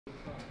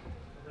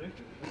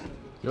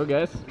Yo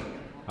guys,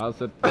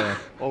 how's it?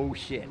 Oh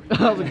shit.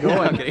 How's it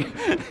going?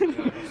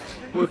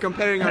 We're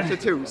comparing our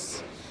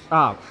tattoos.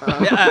 Ah,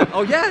 Yeah.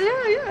 Oh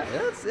yeah.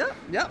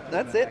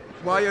 That's it.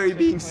 Why are you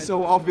being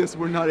so obvious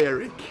we're not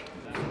Eric?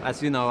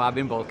 As you know, I've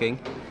been bulking,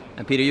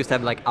 and Peter used to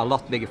have like a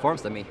lot bigger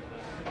forms than me,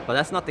 but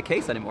that's not the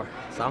case anymore.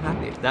 So I'm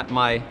happy that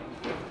my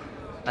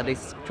at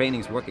least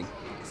training's working.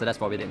 So that's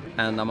what we did,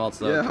 and I'm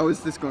also. Yeah, how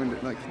is this going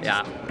to like?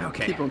 Yeah.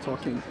 Okay. Keep on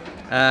talking.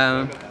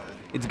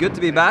 It's good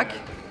to be back.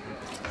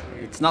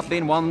 It's not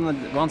been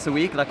once a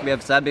week like we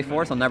have said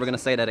before, so I'm never gonna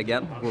say that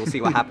again. We'll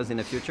see what happens in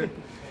the future.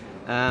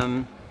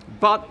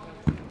 But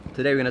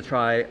today we're gonna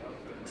try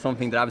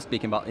something that I was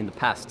speaking about in the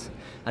past,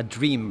 a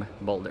dream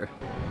boulder.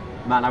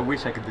 Man, I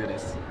wish I could do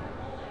this.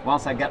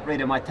 Once I get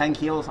rid of my 10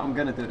 kilos, I'm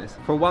gonna do this.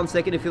 For 1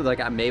 second it feels like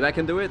maybe I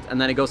can do it, and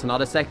then it goes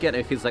another second and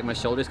it feels like my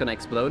shoulder's gonna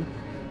explode,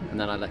 and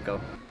then I let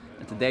go.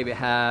 And today we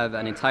have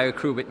an entire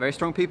crew with very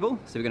strong people,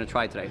 so we're gonna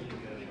try it today.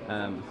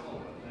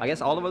 I guess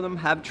all of them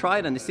have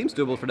tried and it seems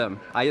doable for them.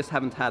 I just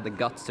haven't had the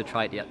guts to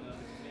try it yet,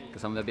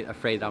 because I'm a bit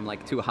afraid I'm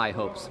like too high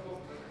hopes.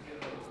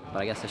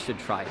 But I guess I should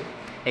try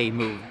a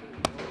move.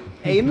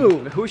 A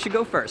move! Who should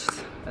go first?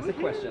 That's the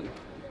question.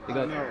 You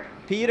go,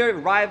 Peter,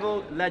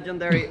 rival,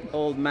 legendary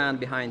old man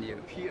behind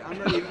you. I'm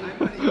not even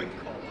called.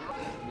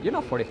 You're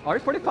not 40. Are you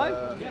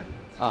 45? Yeah.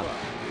 Ah,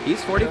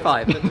 he's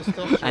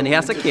 45 and he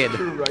has a kid.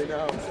 Right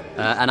now.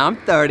 And I'm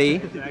 30.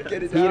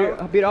 Peter,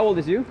 how old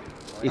is you?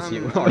 It's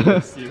you. How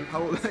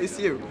old is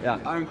you? Yeah.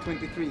 I'm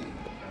 23.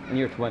 And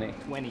you're 20.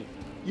 20.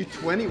 You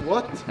 20?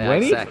 What? Yeah,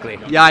 20? exactly.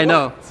 Yeah, I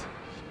know.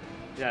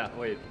 Yeah,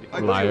 wait.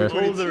 liar.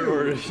 Older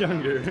or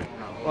younger?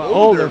 Well,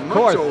 older, of much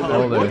course.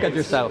 older. Look at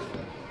yourself.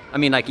 I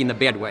mean, like in the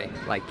beard way.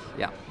 Like,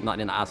 yeah, not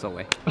in the asshole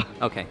way.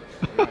 Okay.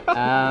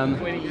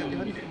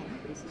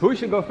 Who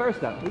should go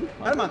first then?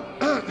 Herman.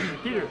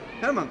 Peter.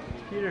 Herman.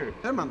 Peter.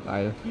 Herman.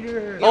 liar.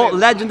 Peter. Oh,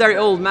 legendary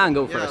old man,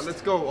 go Yeah, first.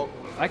 let's go.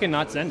 I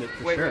cannot send it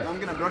for Wait, sure. wait, I'm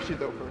gonna brush it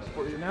though first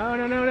for you. No.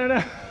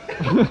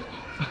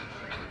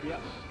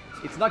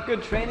 It's not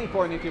good training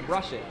for him if you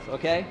brush it,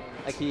 okay?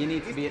 Like he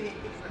needs to be.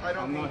 I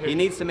don't He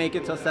needs to make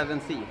it to a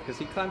 7C because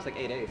he climbs like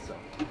 8A, so.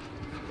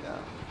 Yeah.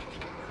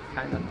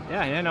 Kind of.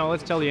 Yeah, no,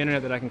 let's tell the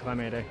internet that I can climb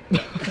 8A.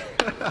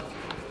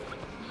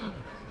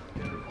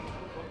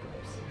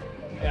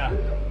 Yeah.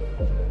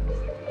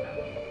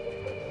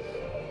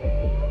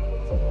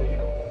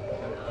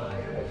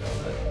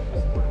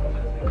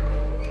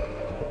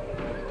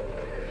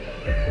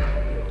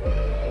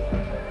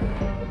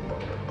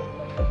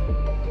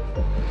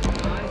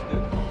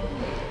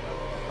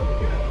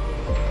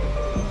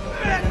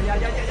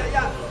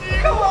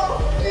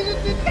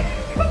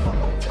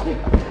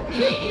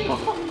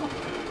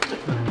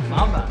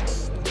 Mama.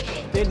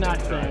 Did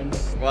not send.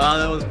 Well,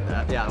 that was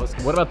yeah, it was.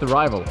 What about the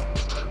rival?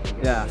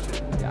 Yeah.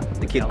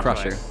 The Kid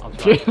Crusher. I'll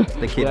try.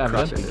 The Kid Yeah, man,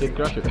 Crusher. the Kid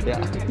Crusher.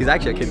 Yeah, he's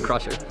actually a Kid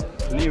Crusher.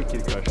 New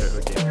Kid Crusher,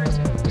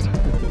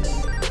 okay.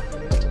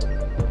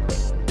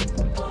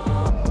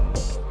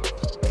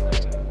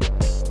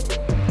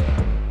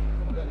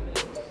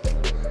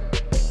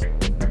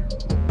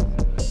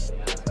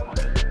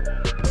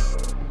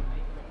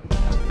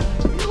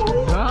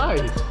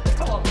 Nice.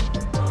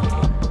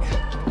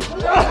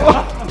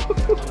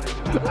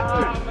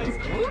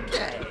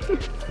 Okay.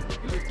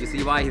 You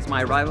see why he's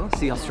my rival?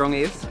 See how strong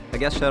he is? I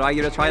guess should I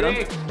give it a try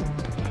then?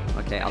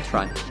 Okay, I'll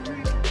try.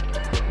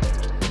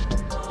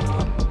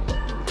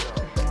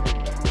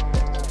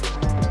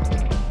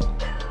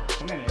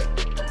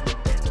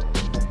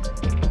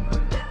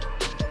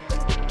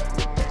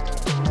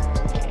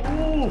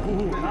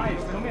 Ooh,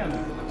 nice. Come in.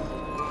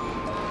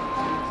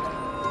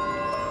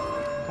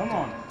 Come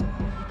on.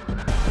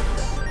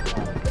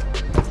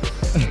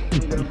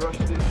 I'm gonna brush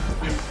this.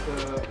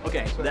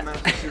 Okay,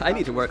 I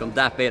need to work on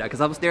that beta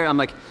because I was there. I'm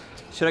like,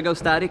 should I go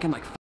static? I'm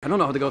like, I don't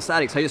know how to go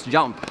static, so I just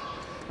jump.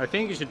 I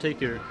think you should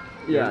take your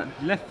Yeah.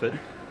 left foot.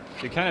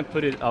 You kind of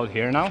put it out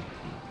here now,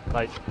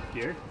 like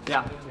here,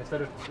 Yeah.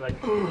 instead of like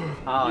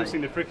Ah,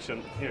 using the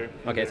friction here.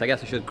 okay, so I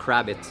guess I should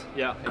crab it.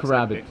 Yeah,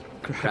 Crab exactly.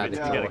 Crab it.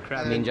 You gotta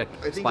crab it. Ninja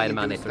I think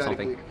Spider-Man you it do or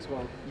something. statically as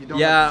well. You don't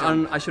Yeah, have to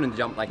and jump. I shouldn't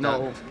jump like No.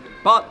 that.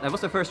 But that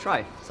was the first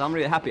try, so I'm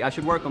really happy. I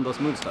should work on those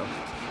moves though.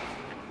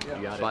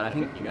 You got it. But I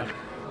think you got it.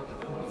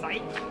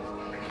 Psych.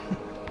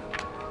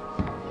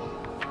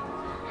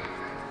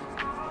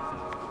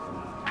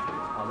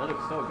 Oh, that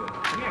looks so good.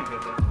 Come here,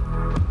 Peter.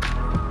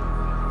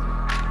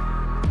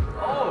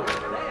 Oh,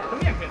 damn.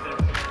 Come here, Peter.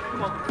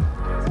 Come on.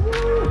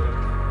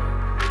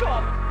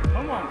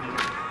 Come on,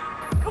 Peter.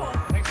 Come on.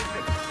 Next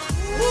step.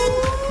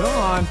 Come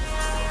on.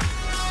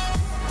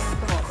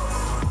 Come on.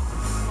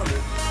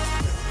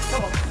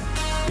 Come on, Peter.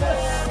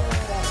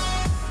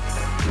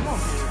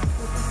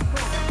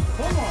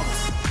 Come on.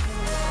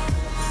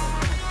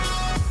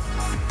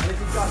 And if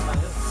you got man,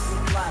 just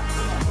flat.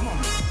 Come on.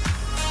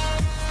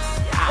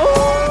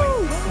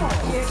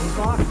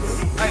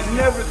 I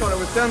never thought I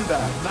would send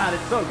that. Man,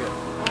 it's so good.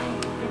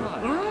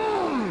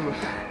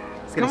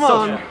 It's gonna Come so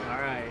on. good. All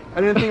right.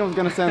 I didn't think I was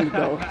gonna send it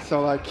though.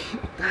 So like,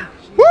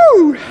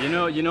 woo! You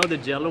know the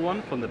jello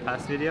one from the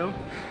past video?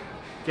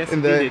 Guess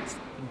In who the- did it?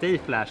 Day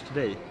Flash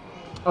today.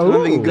 I'm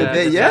having a good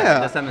day.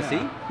 Yeah. The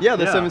 7C? Yeah,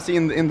 the Yeah. 7C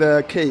in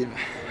the cave.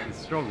 It's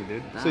strong,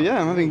 dude. So yeah,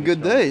 I'm having a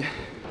good day.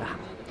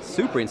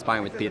 Super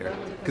inspiring with Peter.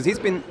 Because he's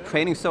been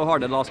training so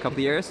hard the last couple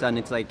of years, and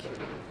it's like,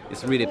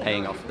 it's really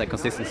paying off, the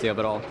consistency of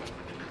it all.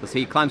 Because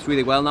he climbs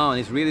really well now, and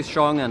he's really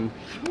strong, and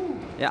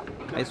yeah,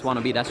 I just want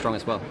to be that strong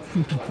as well.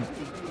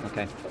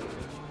 Okay.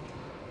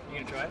 You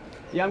gonna try it?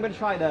 Yeah, I'm gonna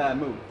try the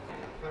move.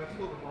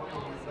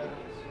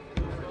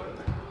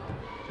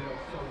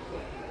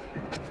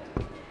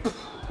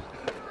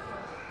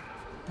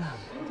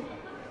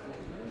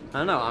 I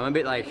don't know, I'm a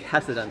bit like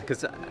hesitant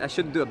because I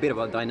should do a bit of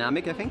a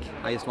dynamic, I think.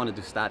 I just want to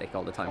do static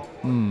all the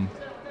time.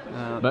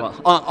 But- Well,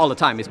 all the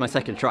time. It's my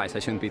second try, so I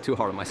shouldn't be too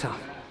hard on myself.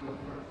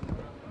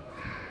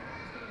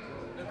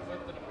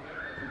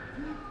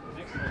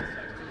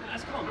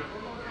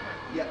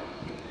 Yeah.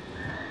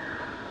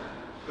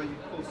 But you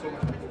pull so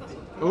much.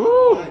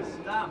 Ooh!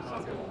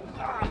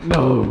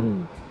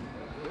 No!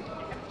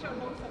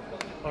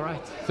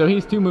 Alright. So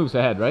he's 2 moves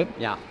ahead, right?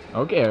 Yeah.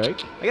 Okay,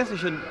 Eric. I guess I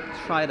should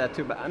try that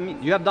too, but I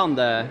mean, you have done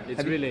the... It's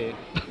have you- really,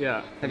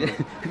 yeah.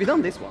 Have you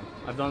done this one?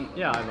 I've done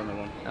the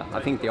one. I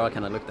think they all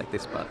kind of look like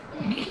this, but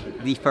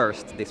the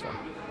first, this one.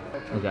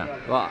 Okay.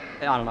 Well,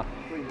 I don't know.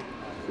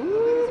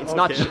 It's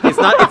not. It's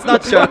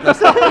not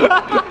shirtless.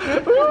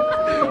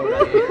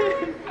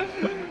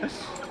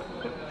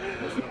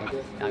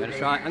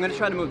 I'm gonna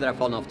try the move that I've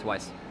fallen off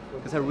twice,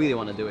 because I really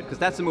want to do it. Because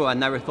that's a move I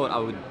never thought I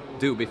would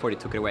do before they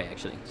took it away.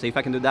 Actually, so if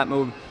I can do that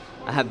move,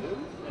 I have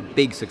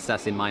big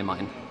success in my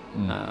mind.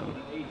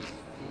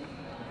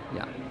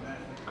 Yeah.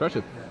 Crush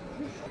it.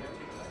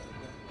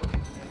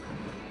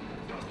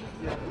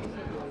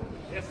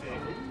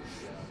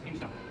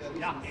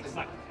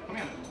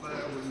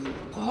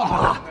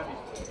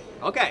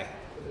 Okay.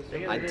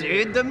 I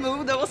did the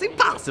move that was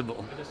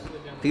impossible.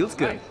 Feels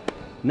good.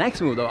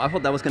 Next move though, I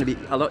thought that was gonna be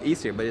a lot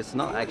easier, but it's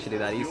not actually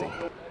that easy.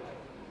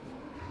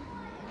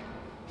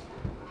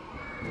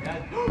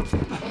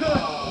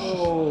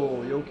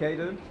 Oh, you okay,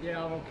 dude?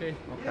 Yeah, I'm okay.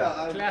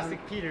 Classic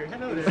Peter.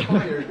 Hello there.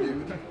 Inspired,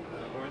 dude.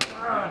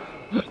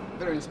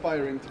 Very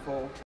inspiring to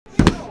fall.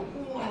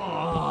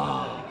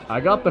 I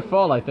got the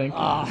fall, I think.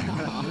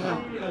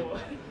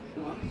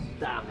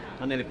 Damn,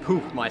 I nearly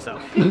pooped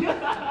myself.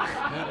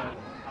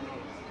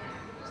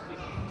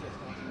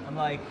 I'm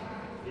like...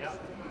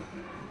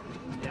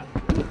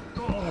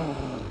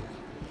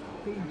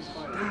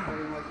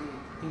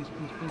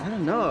 I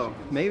don't know,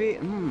 maybe...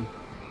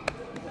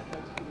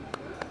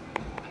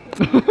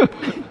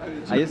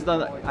 I just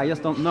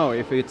don't know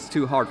if it's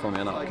too hard for me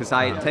or not, because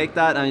I take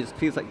that and it just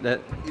feels like the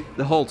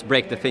holds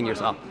break the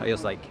fingers up. I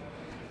just like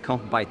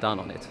can't bite down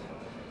on it.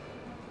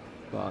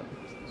 But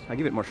I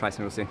give it more tries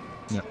and we'll see.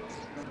 Yeah.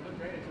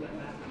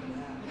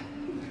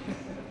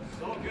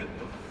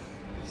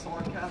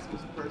 Sarcasm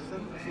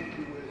person. I think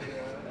you would.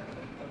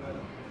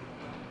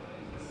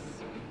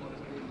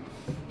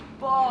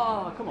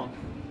 Oh, come on.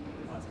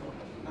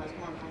 Nice,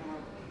 come on.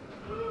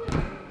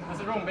 That's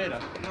the wrong beta.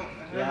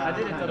 Yeah, I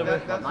did it the other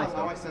way. That's Nice not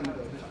how one. I send it.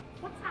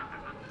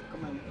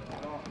 Come on.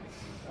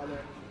 Ja,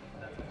 där.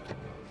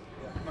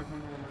 Come on.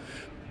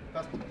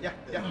 Fast. Yeah.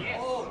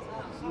 Oh,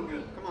 so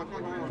good. Come on.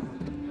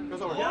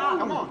 Goes over.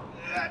 Come on.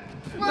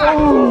 I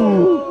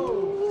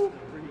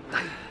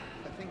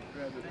think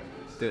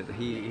Dude,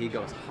 he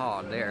goes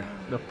hard there.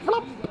 The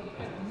flop!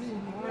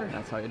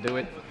 That's how you do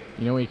it.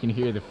 You know, you can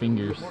hear the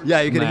fingers.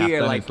 Yeah, you can snap, hear,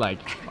 and like- it's like.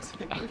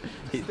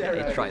 He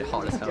tried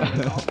hard as hell.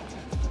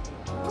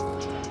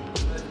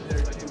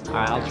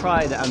 Alright, I'll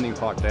try the ending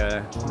part,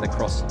 the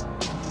cross.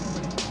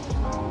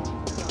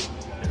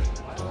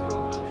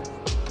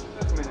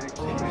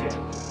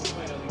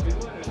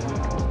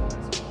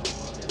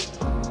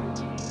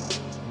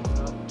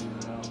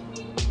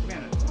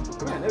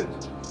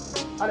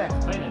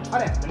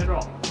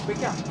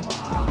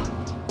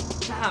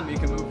 Damn, you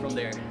can move from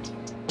there.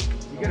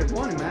 you get it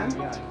one, man.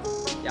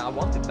 Yeah, I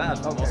want it bad.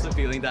 I'm also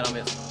feeling that I'm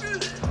just...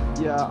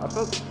 Yeah, I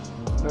felt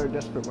very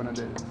desperate when I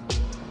did it.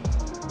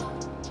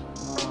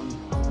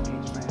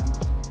 Man.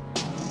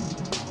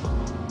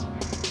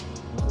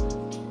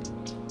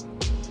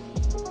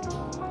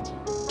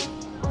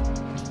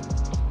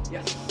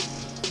 Yes.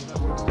 That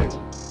works too.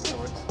 That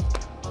works.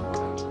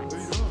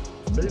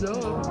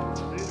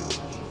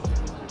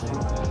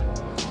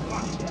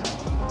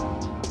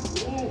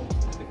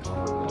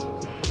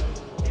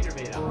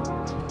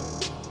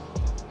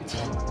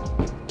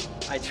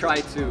 I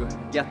try to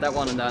get that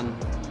one and then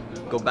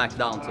go back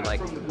down to like...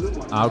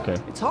 Ah, okay.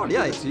 It's hard,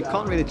 yeah. You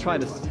can't really try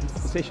this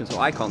position, so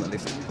I can't at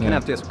least. You Yeah.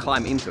 have to just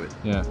climb into it.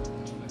 Yeah.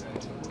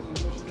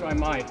 Try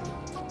my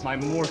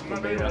mortar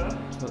beta.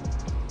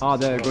 Oh,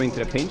 they're going to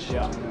the pinch?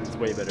 Yeah, it's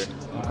way better.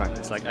 Okay.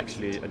 It's like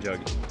actually a jug.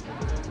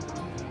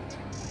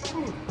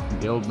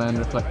 The old man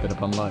reflected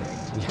upon life.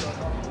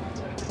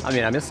 I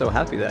mean, I'm just so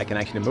happy that I can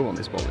actually move on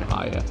this boulder.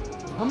 Ah, yeah.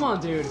 Come on,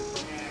 dude.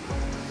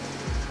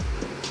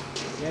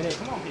 Get it.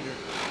 Come on, Peter.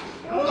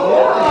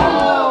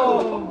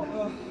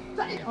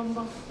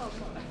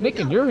 Nick,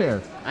 you're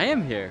here. I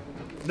am here.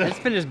 I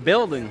just finished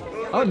building.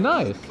 Oh,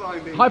 nice.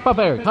 Hype up,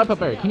 Eric. Hype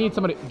up, Eric. You need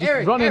somebody. Just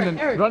Eric, run in Eric, and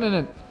Eric. run in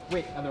and.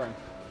 Wait, other one.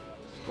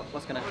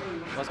 What's gonna?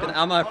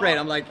 I'm afraid.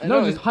 I'm like.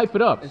 No, just hype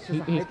it up.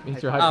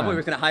 He's your hype Oh, man. we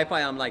were gonna high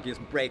five. I'm like,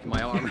 just break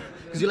my arm.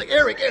 Because you're like,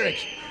 Eric.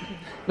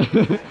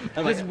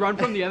 I'm like, Just run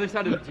from the other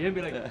side of the gym,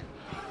 be like,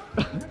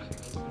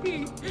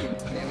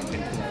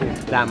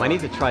 damn, I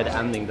need to try the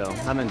ending though.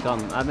 I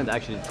haven't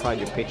actually tried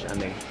your pitch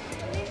ending.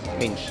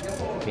 Pinch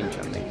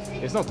ending.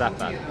 It's not that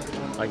bad.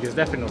 Like it's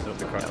definitely not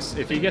the crux.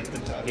 If you get the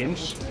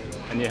hinge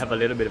and you have a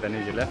little bit of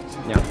energy left,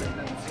 Yeah.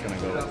 it's gonna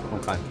go.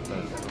 Okay.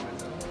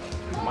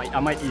 I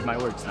might eat my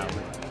words now.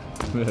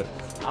 But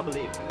I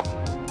believe.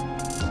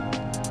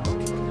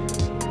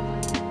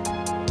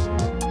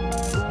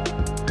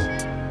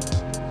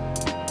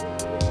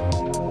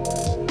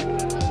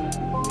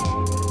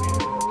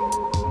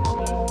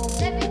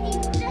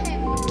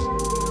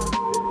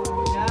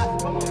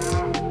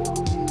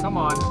 Come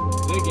on,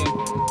 dig in.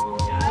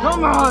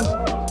 Come on!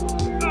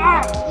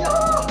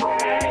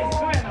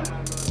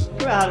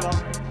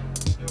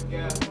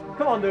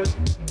 Come on, dude.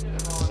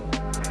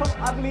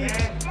 I believe.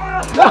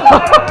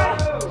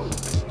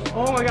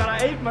 oh my god, I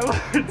ate my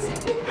words.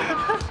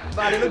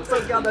 But it looks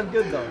so goddamn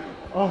good though.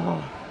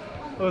 Oh,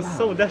 I was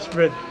so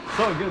desperate.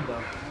 So good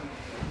though.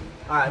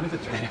 Alright, I need to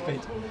try the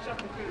pitch.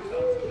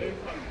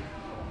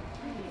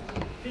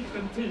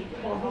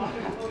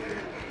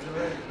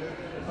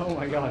 Oh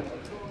my god.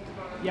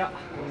 Yeah.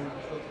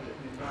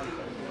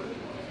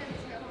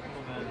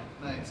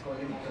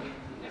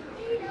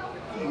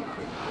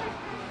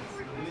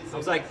 I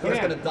was like, he's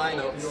gonna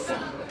dino.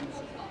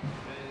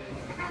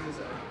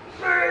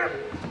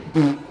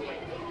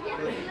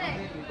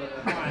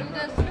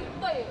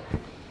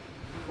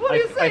 What are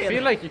you saying? I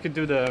feel like you could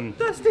do the.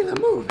 That's still a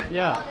move.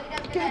 Yeah.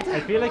 I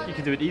feel like you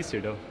could do it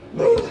easier though.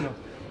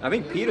 I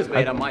think Peter's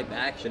weight might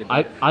actually be.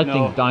 I No.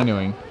 think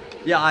dinoing.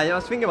 Yeah, I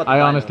was thinking about the I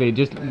dino. honestly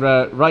just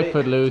right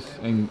foot loose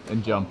and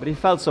jump. But he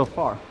fell so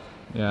far.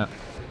 Yeah.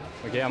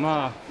 Okay, I'm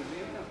gonna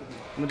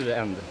do the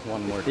end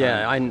one more time.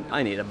 Yeah,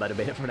 I need a better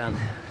bait for that.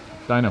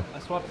 Dino. I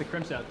swapped the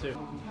crimps out too.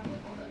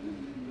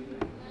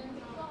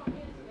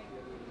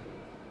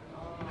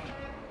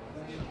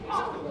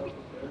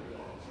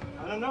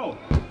 I don't know.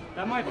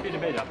 That might be the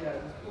beta.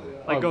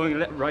 Like going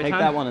right take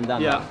hand. that one and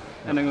then yeah, that.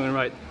 and then going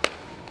right.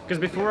 Because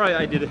before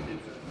I did it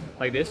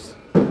like this.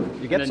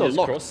 You get then so just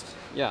locked. crossed.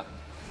 Yeah.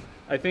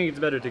 I think it's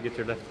better to get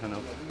your left hand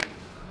out.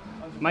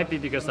 Might be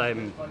because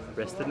I'm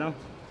rested now,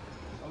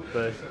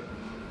 but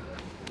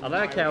I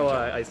like how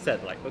I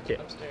said like, okay,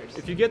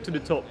 if you get to the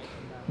top,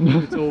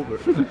 it's over.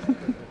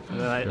 And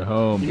then I You're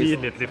home.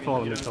 immediately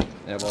fall on the top.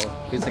 Yeah,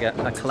 well, it's like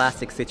a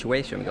classic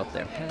situation we got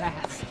there.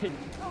 Classic.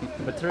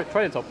 But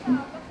try the top.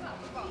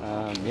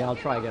 Yeah, I'll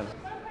try again.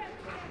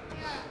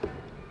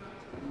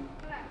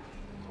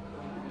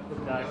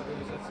 Där.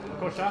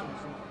 Korsa.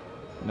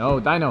 No,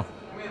 Dino.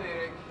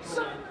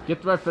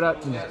 Get right for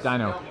that and just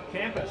Dino.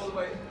 Campus.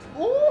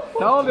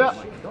 Told ya.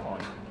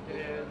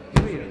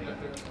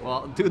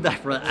 Well, do that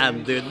for an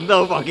end, dude.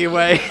 No fucking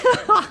way.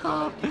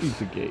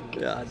 Piece of cake.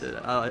 Yeah, dude.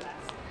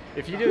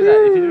 If you do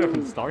that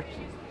from the start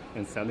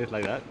and send it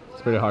like that,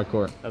 It's pretty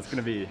hardcore. that's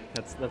gonna be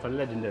that's a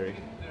legendary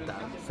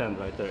send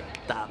right there.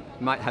 Damn.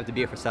 Might have to be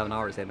here for 7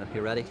 hours, Eamon.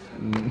 You ready?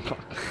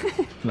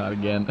 Not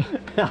again.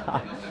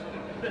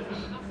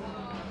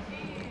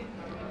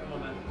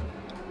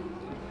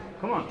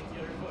 Come on.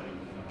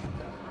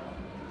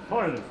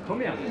 Ta den nu.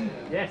 Kom igen.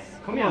 Yes.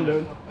 Kom igen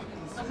Lund.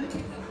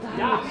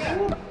 Ja.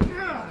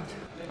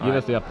 Give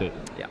us the update.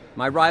 Yeah.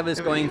 My rival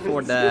is going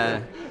for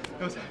the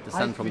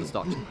send from the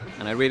start.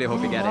 And I really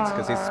hope he gets it,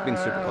 because he's been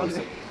super close.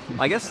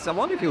 I guess, I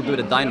wonder if he'll do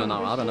the dino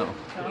now. I don't know.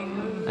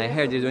 I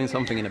heard you're doing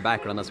something in the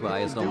background as well.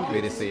 I just don't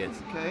really see it.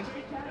 Okej.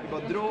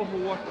 Bara dra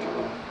hårt,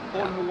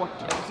 håll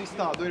hårt. På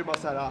sista, då är det bara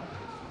så här.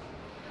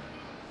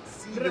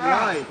 See the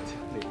right.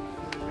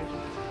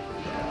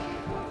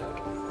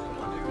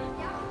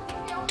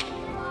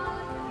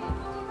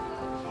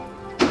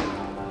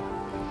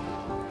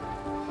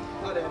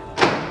 Ja, det.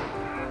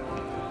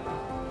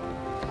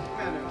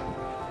 Med nu.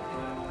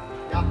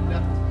 Ja,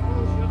 rätt.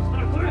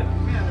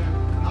 Med nu.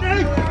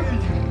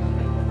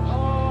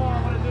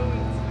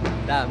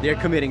 Damn, they're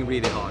committing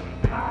really hard.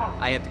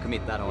 I have to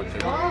commit that hard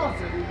too.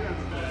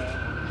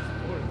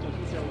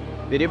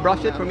 Did you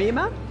brush it for me,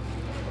 man?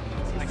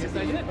 I guess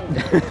I did.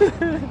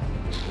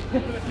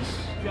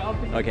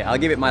 Okay, I'll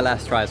give it my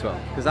last try as well.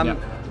 Because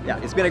yeah,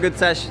 it's been a good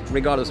sesh,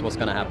 regardless of what's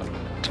gonna happen.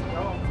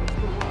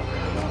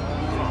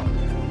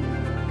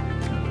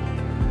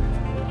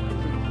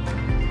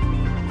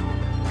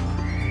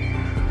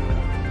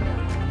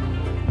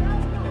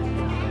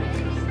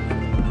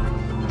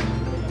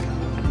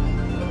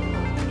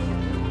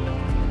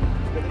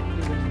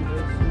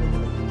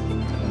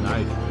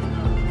 Nice.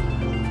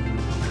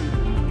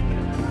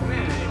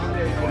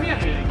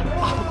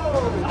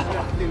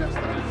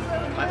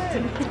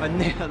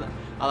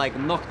 I like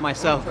knocked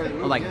myself.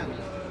 I'm like,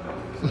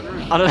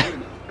 I don't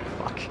know.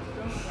 Fuck.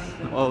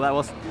 Well, that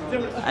was,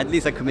 at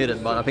least I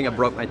committed, but I think I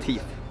broke my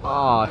teeth.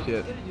 Oh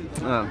shit.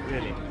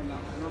 Really?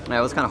 Yeah,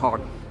 it was kind of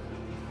hard.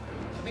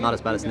 Not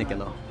as bad as Nicken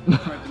though.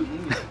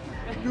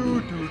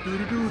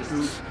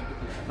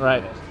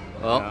 Right.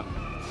 Well,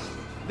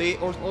 They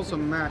also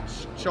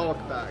match chalk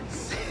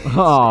bags.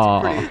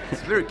 Oh.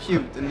 It's very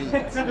cute and neat.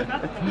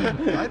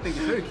 I think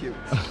it's very cute.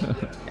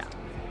 Yeah.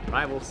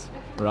 Rivals.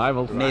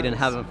 Rivals. Made in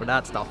heaven for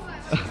that stuff.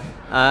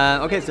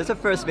 Okay, so it's the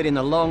first video in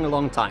a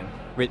long time.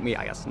 With me,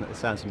 I guess. It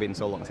hasn't been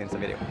so long since the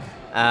video.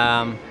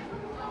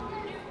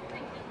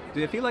 Do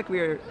you feel like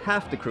we're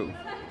half the crew?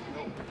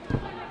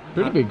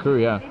 Pretty big crew,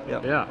 yeah.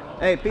 Yeah.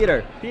 Hey,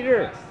 Peter.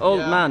 Peter. Old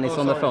Yeah. man is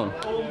Oh, on the sorry.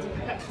 phone.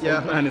 Yeah.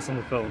 Man is on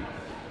the phone.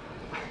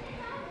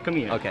 Come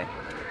here. Okay.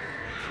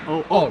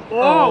 Oh,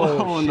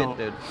 Shit, no.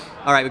 dude.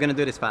 All right, we're gonna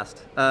do this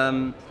fast.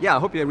 Yeah, I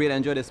hope you really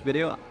enjoyed this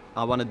video.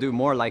 I want to do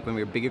more like when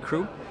we're a bigger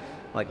crew,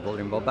 like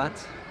Bouldering Bobbat.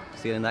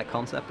 Stealing that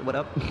concept, what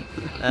up?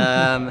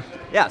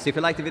 Yeah, so if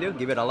you liked the video,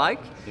 give it a like.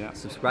 Yeah.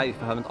 Subscribe if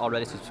you haven't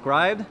already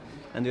subscribed.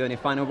 And do you have any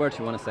final words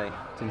you want to say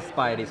to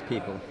inspire these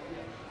people?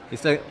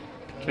 It's a,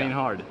 Train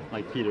hard,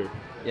 like Peter.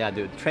 yeah,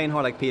 dude, train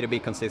hard like Peter, be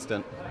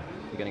consistent.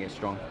 You're gonna get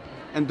strong.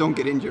 And don't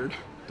get injured.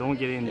 Don't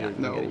get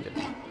injured. Don't get No. injured.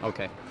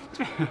 Okay.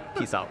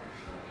 Peace out.